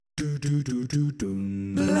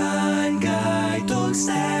Blind Guy Talks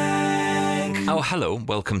Tech. Oh, hello.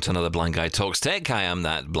 Welcome to another Blind Guy Talks Tech. I am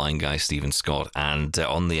that blind guy, Stephen Scott, and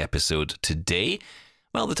on the episode today,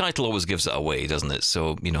 well, the title always gives it away, doesn't it?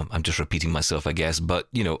 So, I'm just repeating myself, I guess. But,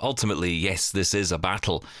 ultimately, yes, this is a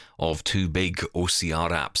battle of two big OCR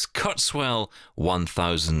apps. Kurzweil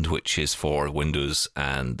 1000, which is for Windows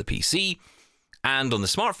and the PC, and on the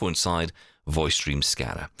smartphone side, VoiceStream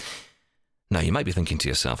Scanner. Now, you might be thinking to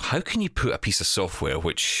yourself, how can you put a piece of software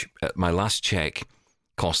which, at my last check,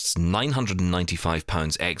 costs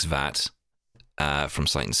 £995 ex-VAT from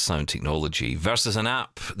Sight & Sound Technology versus an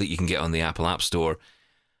app that you can get on the Apple App Store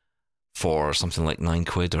for something like £9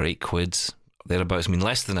 or £8, thereabouts. I mean,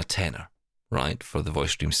 less than a tenner, right, for the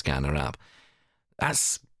VoiceStream Scanner app.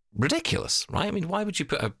 That's ridiculous, right? I mean, why would you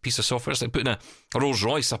put a piece of software? It's like putting a Rolls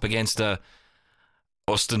Royce up against a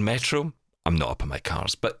Austin Metro. I'm not up on my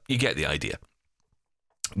cars, but you get the idea.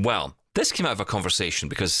 Well, this came out of a conversation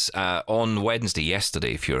because on Wednesday,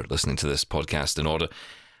 yesterday, if you're listening to this podcast in order,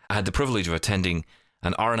 I had the privilege of attending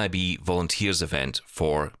an RNIB volunteers event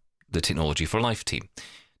for the Technology for Life team.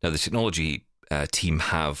 Now, the technology team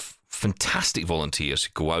have fantastic volunteers who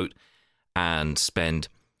go out and spend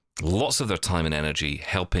lots of their time and energy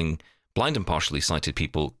helping blind and partially sighted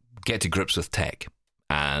people get to grips with tech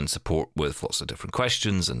and support with lots of different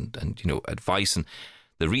questions and advice. And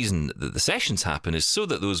the reason that the sessions happen is so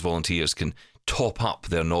that those volunteers can top up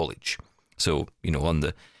their knowledge. So, on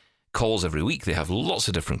the calls every week, they have lots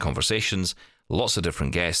of different conversations, lots of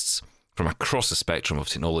different guests from across the spectrum of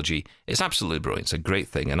technology. It's absolutely brilliant. It's a great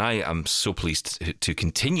thing. And I am so pleased to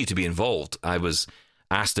continue to be involved. I was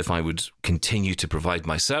asked if I would continue to provide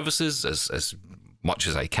my services as much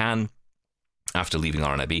as I can after leaving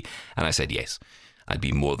RNIB. And I said yes, I'd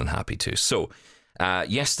be more than happy to. So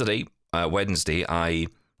yesterday, Wednesday, I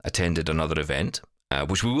attended another event,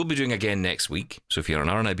 which we will be doing again next week. So if you're an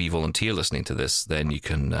RNIB volunteer listening to this, then you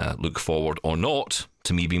can look forward or not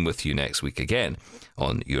to me being with you next week again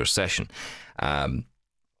on your session. But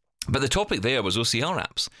the topic there was OCR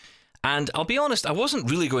apps. And I'll be honest, I wasn't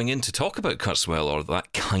really going in to talk about Kurzweil or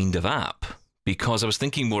that kind of app because I was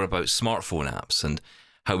thinking more about smartphone apps and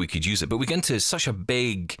how we could use it. But we got into such a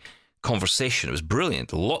big conversation. It was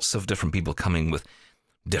brilliant. Lots of different people coming with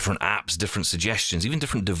different apps, different suggestions, even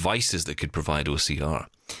different devices that could provide OCR.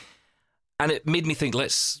 And it made me think,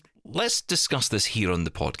 let's discuss this here on the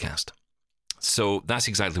podcast. So that's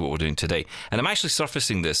exactly what we're doing today. And I'm actually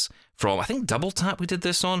surfacing this from, I think, Double Tap we did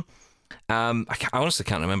this on. I honestly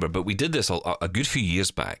can't remember, but we did this a good few years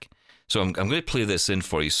back. So I'm going to play this in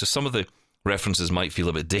for you. So some of the references might feel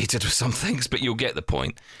a bit dated with some things, but you'll get the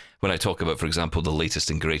point. When I talk about, for example, the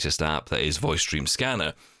latest and greatest app that is VoiceStream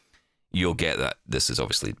Scanner, you'll get that this has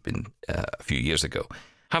obviously been a few years ago.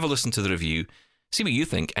 Have a listen to the review, see what you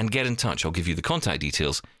think, and get in touch. I'll give you the contact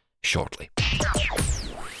details shortly.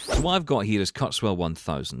 So what I've got here is Kurzweil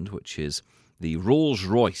 1000, which is the Rolls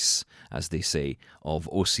Royce, as they say, of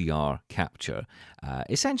OCR capture.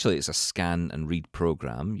 Essentially, it's a scan and read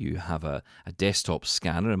program. You have a desktop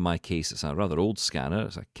scanner. In my case, it's a rather old scanner.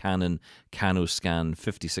 It's a Canon CanoScan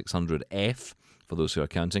 5600F, for those who are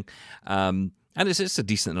counting. And it's a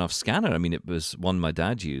decent enough scanner. I mean, it was one my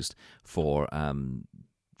dad used for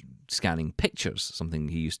scanning pictures. Something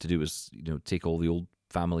he used to do was, take all the old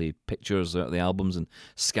family pictures out of the albums and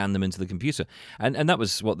scan them into the computer. And that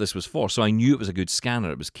was what this was for. So I knew it was a good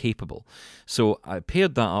scanner. It was capable. So I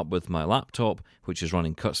paired that up with my laptop, which is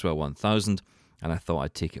running Kurzweil 1000, and I thought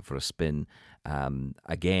I'd take it for a spin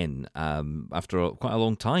again after quite a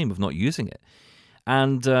long time of not using it.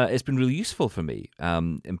 And it's been really useful for me,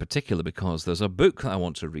 in particular because there's a book that I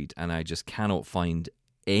want to read, and I just cannot find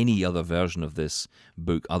any other version of this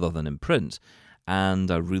book other than in print. And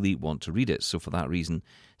I really want to read it. So for that reason,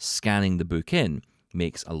 scanning the book in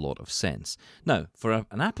makes a lot of sense. Now, for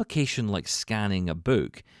an application like scanning a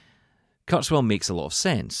book, Kurzweil makes a lot of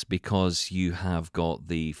sense because you have got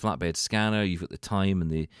the flatbed scanner, you've got the time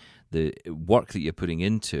and the work that you're putting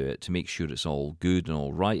into it to make sure it's all good and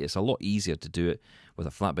all right. It's a lot easier to do it with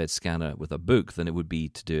a flatbed scanner with a book than it would be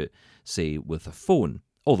to do it, say, with a phone,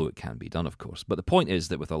 although it can be done, of course. But the point is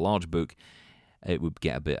that with a large book, it would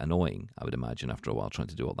get a bit annoying, I would imagine, after a while trying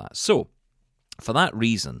to do all that. So, for that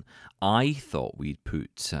reason, I thought we'd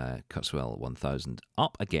put Kurzweil 1000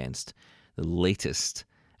 up against the latest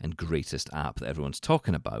and greatest app that everyone's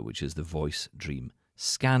talking about, which is the VoiceStream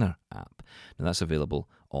Scanner app. Now, that's available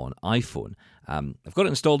on iPhone. I've got it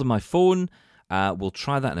installed on my phone. We'll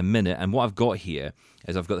try that in a minute. And what I've got here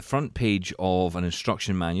is I've got the front page of an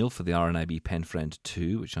instruction manual for the RNIB PenFriend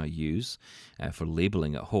 2, which I use for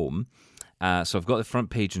labeling at home. So I've got the front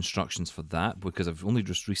page instructions for that because I've only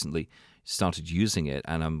just recently started using it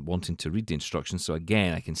and I'm wanting to read the instructions. So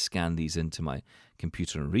again, I can scan these into my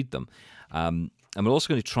computer and read them. And we're also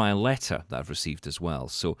going to try a letter that I've received as well.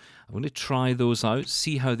 So I'm going to try those out,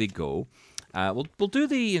 see how they go. We'll do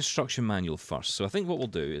the instruction manual first. So I think what we'll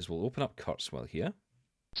do is we'll open up Kurzweil here.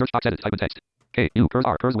 Search box edit, type in text.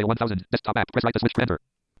 Kurzweil 1000, desktop app, press right to switch to enter.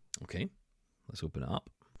 Okay, let's open it up.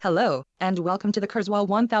 Hello, and welcome to the Kurzweil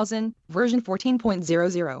 1000, version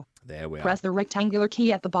 14.00. There we are. Press the rectangular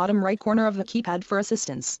key at the bottom right corner of the keypad for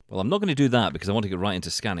assistance. Well, I'm not going to do that because I want to get right into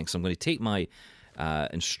scanning. So I'm going to take my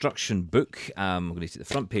instruction book. I'm going to take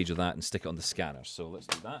the front page of that and stick it on the scanner. So let's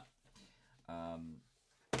do that.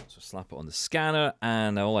 So slap it on the scanner,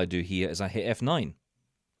 and all I do here is I hit F9.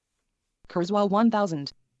 Kurzweil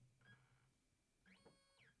 1000.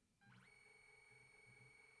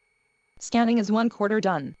 Scanning is 1/4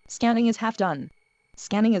 done. Scanning is half done.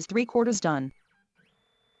 Scanning is 3/4 done.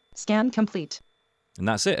 Scan complete. And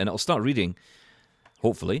that's it. And it'll start reading,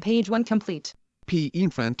 hopefully. Page 1 complete. P.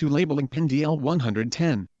 Infran to labeling pin DL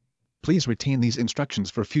 110. Please retain these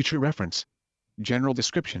instructions for future reference. General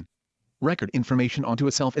description. Record information onto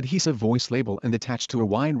a self-adhesive voice label and attached to a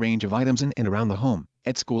wide range of items in and around the home,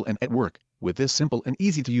 at school and at work, with this simple and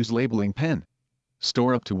easy-to-use labeling pen.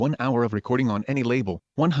 Store up to 1 hour of recording on any label,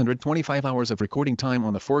 125 hours of recording time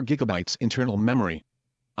on the 4 GB internal memory.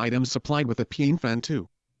 Items supplied with a P-Infran 2.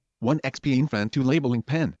 1x P-Infran 2 labeling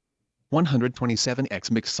pen.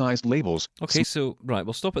 127x mixed-sized labels. Okay, so, right,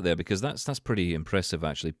 we'll stop it there because that's pretty impressive,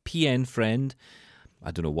 actually. PN friend.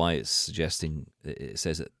 I don't know why it's suggesting it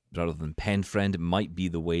says it rather than pen friend. It might be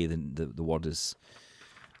the way the word is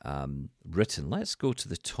written. Let's go to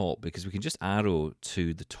the top because we can just arrow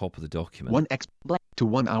to the top of the document. 1x to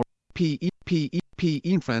 1 hour.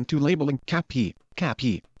 P-Infran 2 labeling cap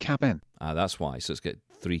N. That's why. So it's got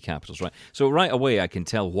 3 capitals, right? So right away I can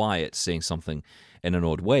tell why it's saying something in an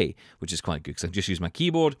odd way, which is quite good because I can just use my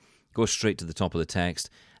keyboard, go straight to the top of the text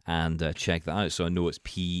and check that out. So I know it's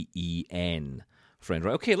P-E-N, friend.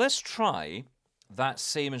 Right, okay, let's try that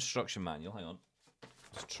same instruction manual. Hang on.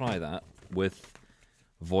 Let's try that with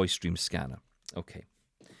Voice Stream Scanner. Okay,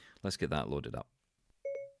 let's get that loaded up.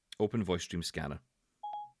 Open Voice Stream Scanner.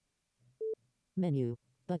 Menu,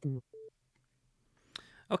 button.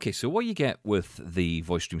 Okay, so what you get with the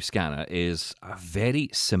Voice Stream Scanner is a very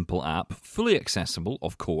simple app, fully accessible,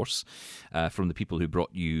 of course, from the people who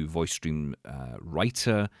brought you Voice Stream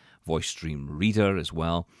Writer, Voice Stream Reader as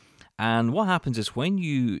well. And what happens is when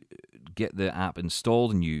you get the app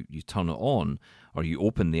installed and you turn it on, or you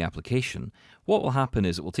open the application, what will happen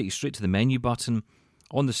is it will take you straight to the menu button.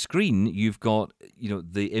 On the screen, you've got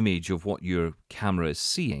the image of what your camera is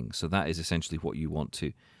seeing. So that is essentially what you want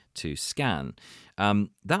to scan.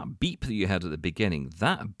 That beep that you had at the beginning,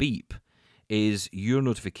 that beep is your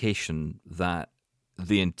notification that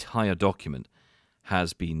the entire document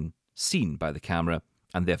has been seen by the camera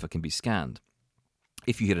and therefore can be scanned.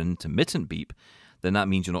 If you hear an intermittent beep, then that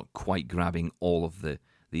means you're not quite grabbing all of the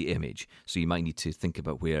image. So you might need to think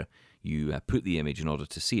about where you put the image in order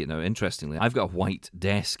to see it. Now, interestingly, I've got a white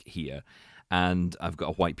desk here and I've got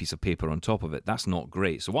a white piece of paper on top of it. That's not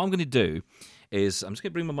great. So what I'm going to do is I'm just going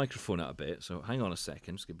to bring my microphone out a bit. So hang on a second.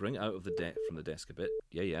 I'm just going to bring it out of from the desk a bit.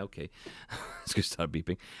 Yeah, okay. It's going to start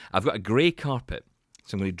beeping. I've got a grey carpet.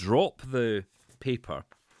 So I'm going to drop the paper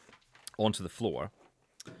onto the floor.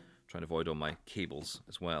 Trying to avoid all my cables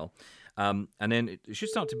as well. And then it should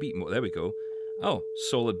start to beep more. There we go. Oh,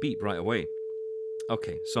 solid beep right away.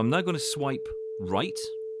 Okay, so I'm now going to swipe right.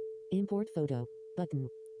 Import photo, button.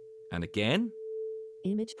 And again.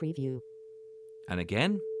 Image preview. And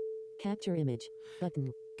again. Capture image,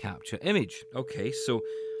 button. Capture image. Okay, so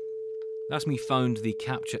that's me found the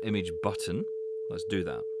capture image button. Let's do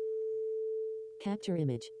that. Capture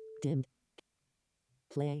image, dimmed.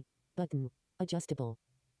 Play, button, adjustable.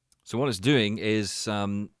 So what it's doing is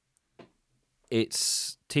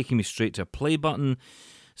it's taking me straight to a play button.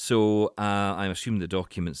 So I'm assuming the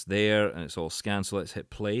document's there and it's all scanned. So let's hit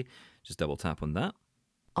play. Just double tap on that.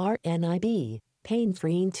 RNIB,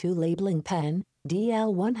 Pain-Free 2 Labeling Pen,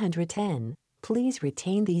 DL110. Please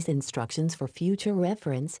retain these instructions for future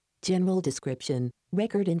reference. General description.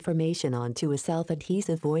 Record information onto a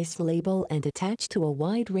self-adhesive voice label and attached to a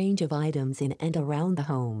wide range of items in and around the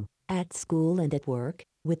home, at school and at work.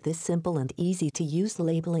 With this simple and easy-to-use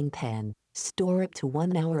labeling pen, store up to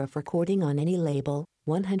 1 hour of recording on any label,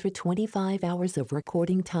 125 hours of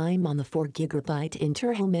recording time on the 4 GB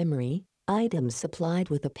internal memory. Items supplied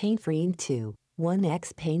with a Pain-Free 2,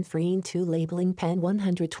 1x Pain-Free 2 labeling pen,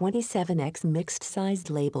 127x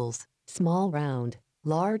mixed-sized labels, small, round,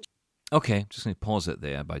 large. Okay, just going to pause it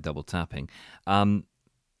there by double tapping.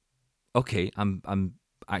 Okay, I'm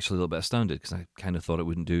actually a little bit astounded because I kind of thought it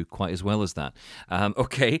wouldn't do quite as well as that.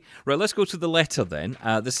 Okay, right, let's go to the letter then.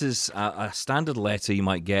 This is a standard letter you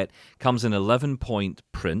might get. Comes in 11-point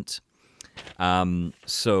print.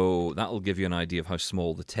 So that'll give you an idea of how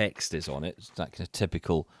small the text is on it. It's that kind of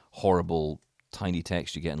typical horrible tiny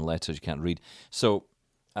text you get in letters you can't read. So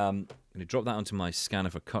I'm going to drop that onto my scanner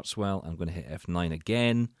for Kurzweil. I'm going to hit F9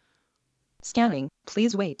 again. Scanning,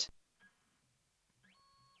 please wait.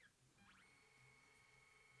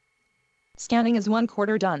 Scanning is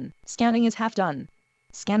 1/4 done. Scanning is half done.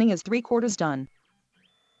 Scanning is 3/4 done.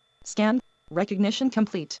 Scan, recognition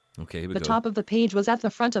complete. Okay, here we The go. top of the page was at the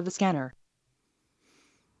front of the scanner.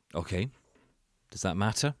 Okay. Does that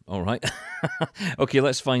matter? All right. Okay,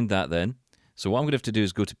 let's find that then. So what I'm going to have to do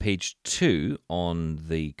is go to page 2 on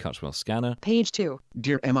the Kurzweil scanner. Page 2.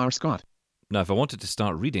 Dear M.R. Scott, Now, if I wanted to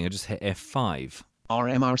start reading, I just hit F5.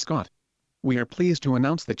 R.M.R. Scott, we are pleased to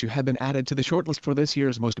announce that you have been added to the shortlist for this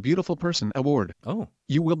year's Most Beautiful Person Award. Oh,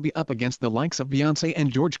 You will be up against the likes of Beyonce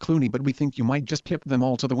and George Clooney, but we think you might just pip them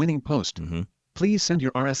all to the winning post. mm-hmm. Please send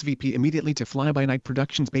your RSVP immediately to Fly By Night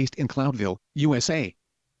Productions based in Cloudville, USA.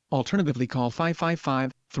 Alternatively, call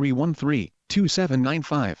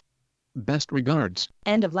 555-313-2795. Best regards.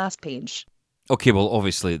 End of last page. Okay, well,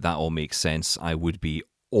 obviously that all makes sense. I would be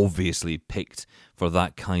obviously picked for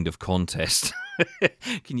that kind of contest.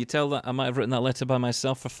 Can you tell that I might have written that letter by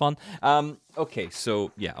myself for fun? Okay,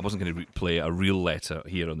 so yeah, I wasn't going to play a real letter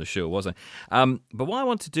here on the show, was I? But what I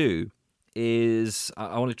want to do is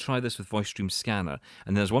I want to try this with VoiceStream Scanner,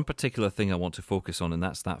 and there's one particular thing I want to focus on, and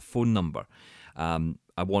that's that phone number.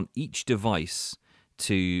 I want each device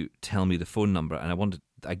to tell me the phone number, and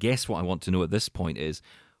I guess what I want to know at this point is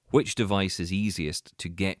which device is easiest to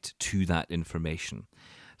get to that information.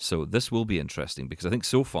 So this will be interesting because I think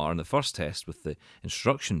so far in the first test with the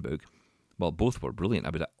instruction book, well, both were brilliant. I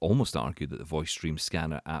would almost argue that the VoiceStream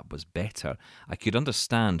Scanner app was better. I could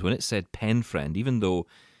understand when it said Pen Friend, even though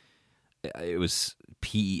it was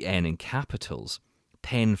PEN in capitals,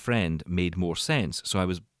 Pen Friend made more sense. So I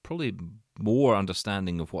was probably more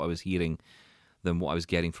understanding of what I was hearing than what I was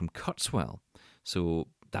getting from Kurzweil. So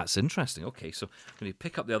that's interesting. Okay, so I'm going to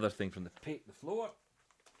pick up the other thing from the floor,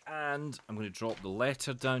 and I'm going to drop the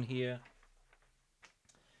letter down here.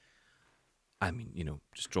 I mean,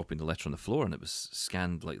 just dropping the letter on the floor, and it was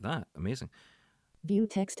scanned like that. Amazing. View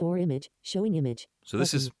text or image, showing image. So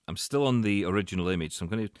this is, I'm still on the original image, so I'm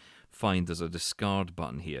going to find there's a discard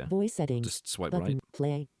button here. Voice settings. Just swipe button, right.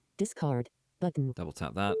 Play. Discard. Button. Double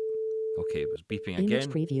tap that. Okay, it was beeping Image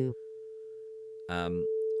again. preview. I'll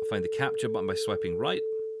find the capture button by swiping right.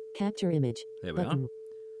 Capture image. There we button.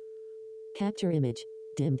 Capture image.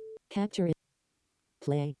 Dimmed. Capture it.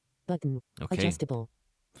 Play. Button. Okay. Adjustable.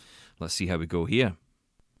 Let's see how we go here.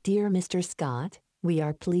 Dear Mr. Scott, we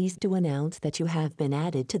are pleased to announce that you have been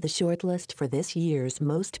added to the shortlist for this year's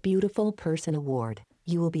Most Beautiful Person Award.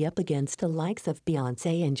 You will be up against the likes of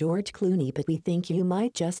Beyonce and George Clooney, but we think you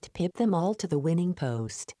might just pip them all to the winning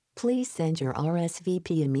post. Please send your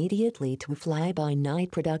RSVP immediately to Fly By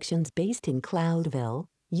Night Productions based in Cloudville,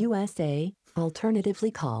 USA.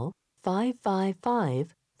 Alternatively, call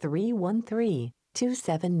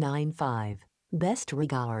 555-313-2795. Best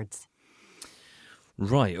regards.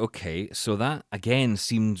 Right, okay. So that, again,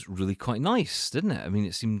 seemed really quite nice, didn't it? I mean,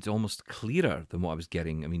 it seemed almost clearer than what I was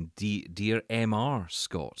getting. I mean, Dear M.R.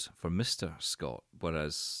 Scott for Mr. Scott,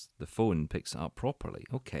 whereas the phone picks it up properly.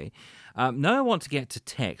 Okay. Now I want to get to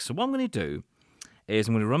text. So what I'm going to do is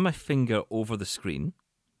I'm going to run my finger over the screen.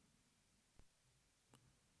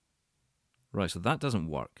 Right, so that doesn't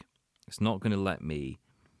work. It's not going to let me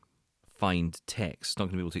find text. It's not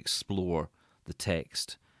going to be able to explore the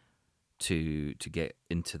text to get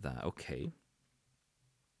into that. Okay.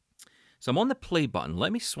 So I'm on the play button.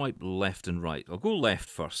 Let me swipe left and right. I'll go left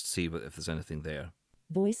first, see if there's anything there.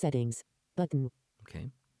 Voice settings. Button.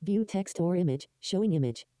 Okay. View text or image, showing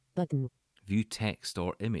image. Button. View text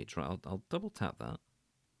or image. Right, I'll double tap that.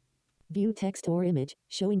 View text or image,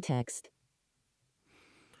 showing text.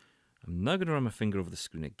 I'm now going to run my finger over the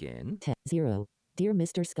screen again. 0. Dear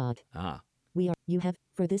Mr. Scott. You have,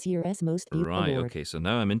 for this year's Most Beautiful Right, Award. okay, so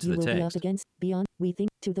now I'm into the You will be up text. against, beyond, we think,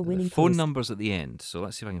 to the winning The phone post. number's at the end, so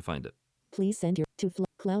let's see if I can find it. Please send your, to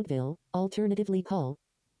Cloudville, alternatively call.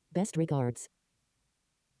 Best regards.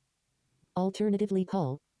 Alternatively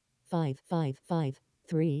call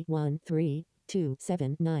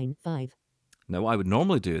 555-313-2795. Now, what I would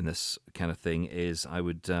normally do in this kind of thing is I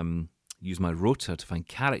would use my rotor to find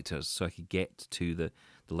characters so I could get to the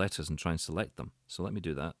letters and try and select them. So let me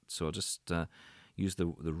do that. So I'll just use the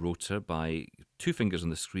rotor by 2 fingers on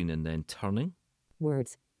the screen and then turning.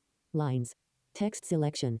 Words. Lines. Text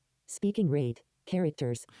selection. Speaking rate.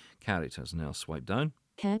 Characters. Characters. Now swipe down.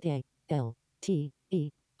 Cat A. L. T. E.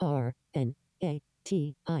 R. N. A.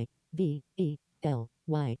 T. I. V. E. L.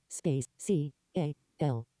 Y. Space. C. A.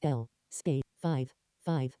 L. L. Space. 5.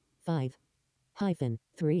 5. 5. Hyphen.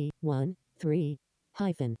 3. 1. 3.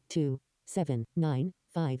 Hyphen. 2. 7. 9.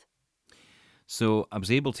 5. So I was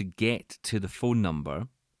able to get to the phone number,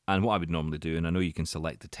 and what I would normally do, and I know you can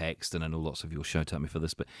select the text, and I know lots of you will shout at me for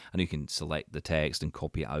this, but I know you can select the text and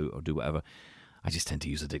copy it out or do whatever. I just tend to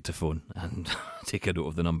use a dictaphone and take a note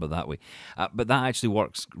of the number that way. But that actually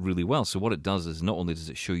works really well. So what it does is not only does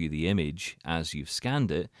it show you the image as you've scanned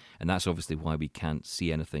it, and that's obviously why we can't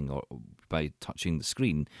see anything or by touching the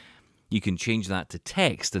screen, you can change that to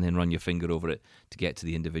text and then run your finger over it to get to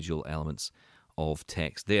the individual elements of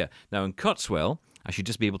text there. Now in Kurzweil, I should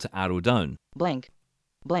just be able to arrow down. Blank.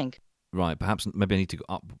 Blank. Right, perhaps maybe I need to go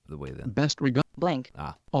up the way then. Best regard. Blank.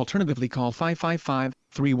 Alternatively, call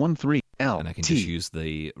 555-313-L. And I can just use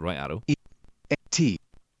the right arrow. T.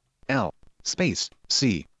 L. Space.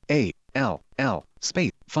 C. A. L. L.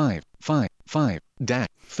 Space.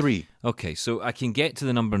 555-3. Okay, so I can get to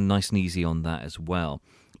the number nice and easy on that as well.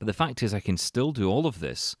 But the fact is I can still do all of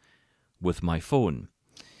this with my phone.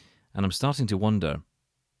 And I'm starting to wonder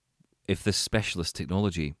if this specialist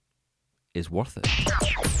technology is worth it.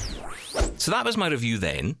 So that was my review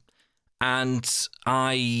then. And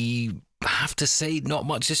I have to say not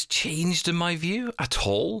much has changed in my view at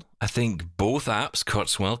all. I think both apps,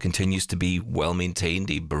 Kurzweil continues to be well maintained,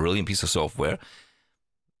 a brilliant piece of software,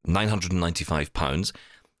 £995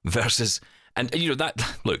 versus, and you know that,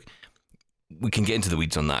 look, we can get into the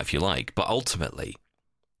weeds on that if you like, but ultimately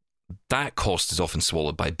that cost is often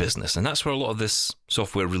swallowed by business, and that's where a lot of this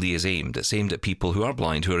software really is aimed. It's aimed at people who are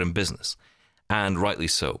blind, who are in business, and rightly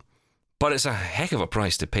so. But it's a heck of a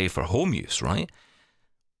price to pay for home use, right?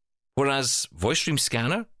 Whereas VoiceStream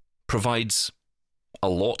Scanner provides a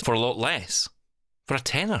lot for a lot less, for a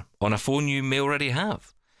tenner on a phone you may already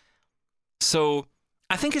have. So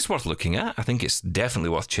I think it's worth looking at. I think it's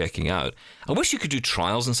definitely worth checking out. I wish you could do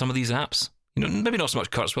trials in some of these apps. You know, maybe not so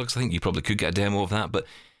much Kurzweil, because I think you probably could get a demo of that, but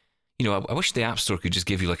you know, I wish the App Store could just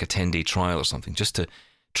give you like a 10-day trial or something, just to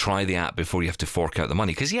try the app before you have to fork out the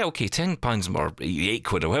money. Because, yeah, okay, £10 or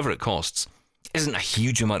 £8 or whatever it costs isn't a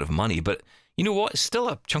huge amount of money, but you know what? It's still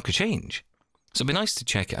a chunk of change. So it'd be nice to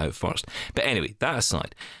check it out first. But anyway, that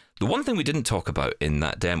aside, the one thing we didn't talk about in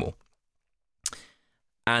that demo,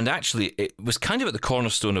 and actually it was kind of at the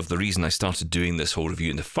cornerstone of the reason I started doing this whole review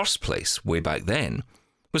in the first place, way back then,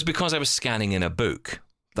 was because I was scanning in a book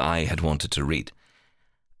that I had wanted to read.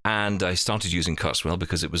 And I started using Kurzweil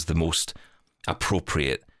because it was the most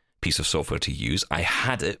appropriate piece of software to use. I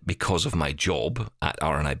had it because of my job at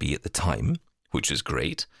RNIB at the time, which is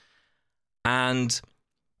great. And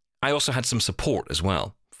I also had some support as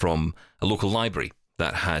well from a local library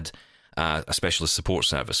that had a specialist support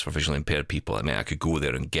service for visually impaired people. I mean, I could go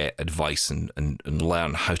there and get advice and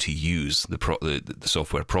learn how to use the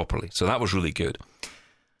software properly. So that was really good.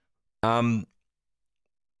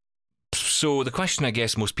 So the question I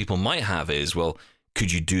guess most people might have is, well,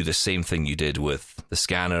 could you do the same thing you did with the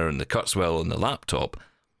scanner and the Kurzweil and the laptop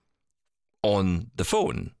on the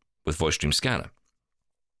phone with VoiceStream Scanner?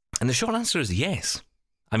 And the short answer is yes.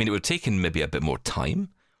 I mean, it would have taken maybe a bit more time.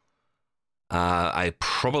 I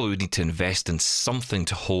probably would need to invest in something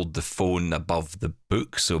to hold the phone above the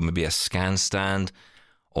book, so maybe a scan stand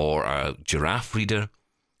or a giraffe reader,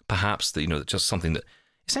 perhaps, that, you know, just something that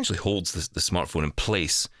essentially holds the smartphone in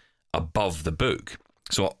place above the book.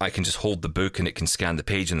 So I can just hold the book and it can scan the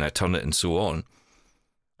page and then I turn it and so on.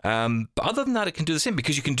 But other than that, it can do the same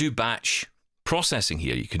because you can do batch processing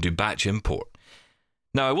here. You can do batch import.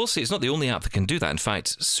 Now, I will say it's not the only app that can do that. In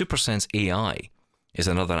fact, SuperSense AI is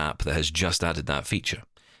another app that has just added that feature.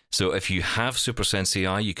 So if you have SuperSense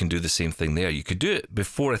AI, you can do the same thing there. You could do it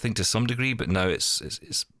before, I think, to some degree, but now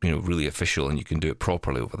it's you know, really official and you can do it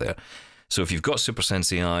properly over there. So if you've got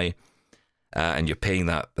SuperSense AI, and you're paying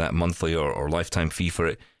that monthly or lifetime fee for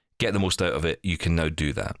it, get the most out of it, you can now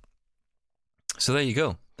do that. So there you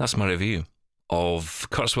go. That's my review of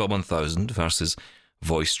Kurzweil 1000 versus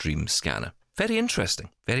VoiceStream Scanner. Very interesting.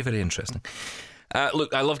 Very, very interesting.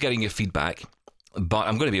 Look, I love getting your feedback, but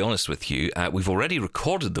I'm going to be honest with you. We've already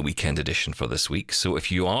recorded the weekend edition for this week, so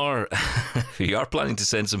if you are if you are planning to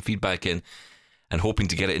send some feedback in and hoping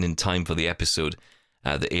to get it in time for the episode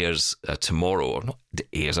that airs tomorrow, or not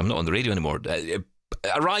airs, I'm not on the radio anymore, it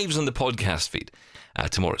arrives on the podcast feed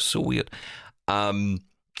tomorrow. So weird.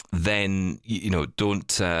 Then, you know,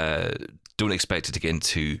 don't expect it to get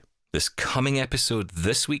into this coming episode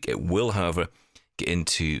this week. It will, however, get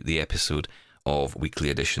into the episode of Weekly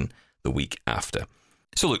Edition the week after.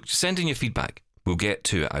 So look, send in your feedback. We'll get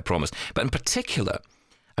to it, I promise. But in particular,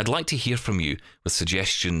 I'd like to hear from you with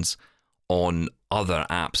suggestions on other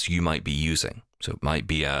apps you might be using. So it might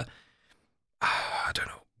be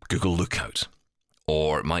Google Lookout,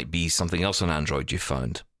 or it might be something else on Android you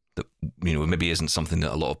found that, maybe isn't something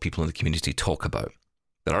that a lot of people in the community talk about.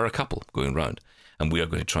 There are a couple going around, and we are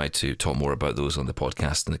going to try to talk more about those on the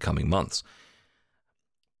podcast in the coming months.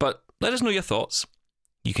 But let us know your thoughts.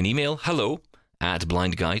 You can email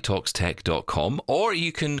hello@blindguytalkstech.com, or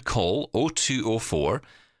you can call 0204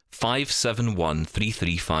 571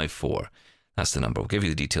 3354. That's the number. We'll give you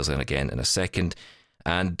the details again in a second.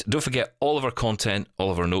 And don't forget, all of our content,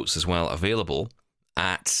 all of our notes as well, available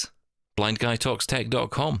at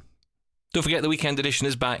blindguytalkstech.com. Don't forget, the Weekend Edition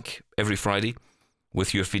is back every Friday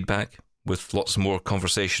with your feedback, with lots more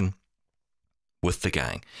conversation with the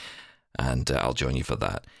gang. And I'll join you for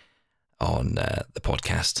that on the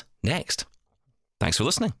podcast next. Thanks for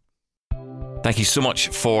listening. Thank you so much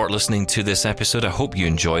for listening to this episode. I hope you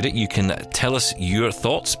enjoyed it. You can tell us your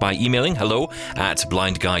thoughts by emailing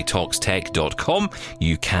hello@blindguytalkstech.com.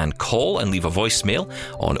 You can call and leave a voicemail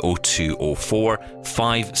on 0204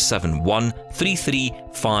 571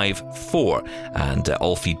 3354. And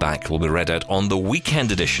all feedback will be read out on the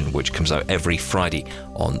Weekend Edition, which comes out every Friday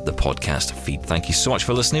on the podcast feed. Thank you so much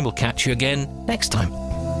for listening. We'll catch you again next time.